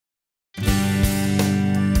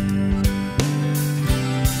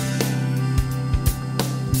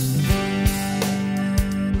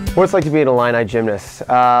What it's like to be an Illini gymnast.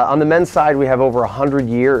 On the men's side, we have over 100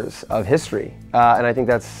 years of history, and I think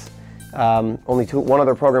that's only one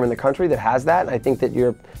other program in the country that has that. And I think that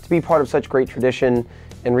to be part of such great tradition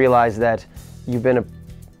and realize that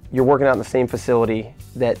you're working out in the same facility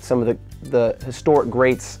that some of the historic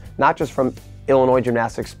greats, not just from Illinois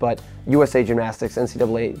gymnastics, but USA gymnastics,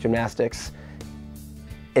 NCAA gymnastics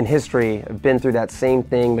in history, have been through that same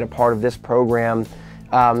thing, been a part of this program.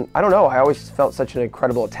 I don't know, I always felt such an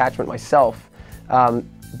incredible attachment myself,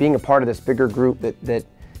 being a part of this bigger group that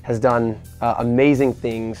has done amazing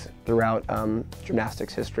things throughout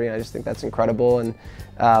gymnastics history. And I just think that's incredible,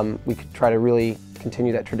 and we could try to really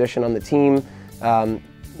continue that tradition on the team.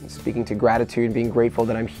 Speaking to gratitude, being grateful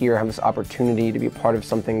that I'm here, have this opportunity to be a part of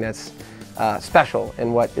something that's special,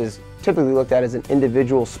 and what is typically looked at as an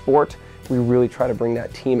individual sport. We really try to bring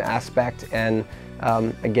that team aspect and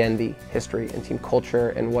again, the history and team culture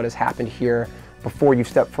and what has happened here before you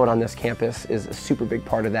step foot on this campus is a super big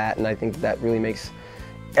part of that, and I think that really makes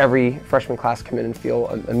every freshman class come in and feel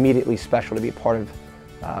immediately special to be a part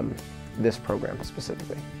of this program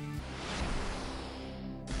specifically.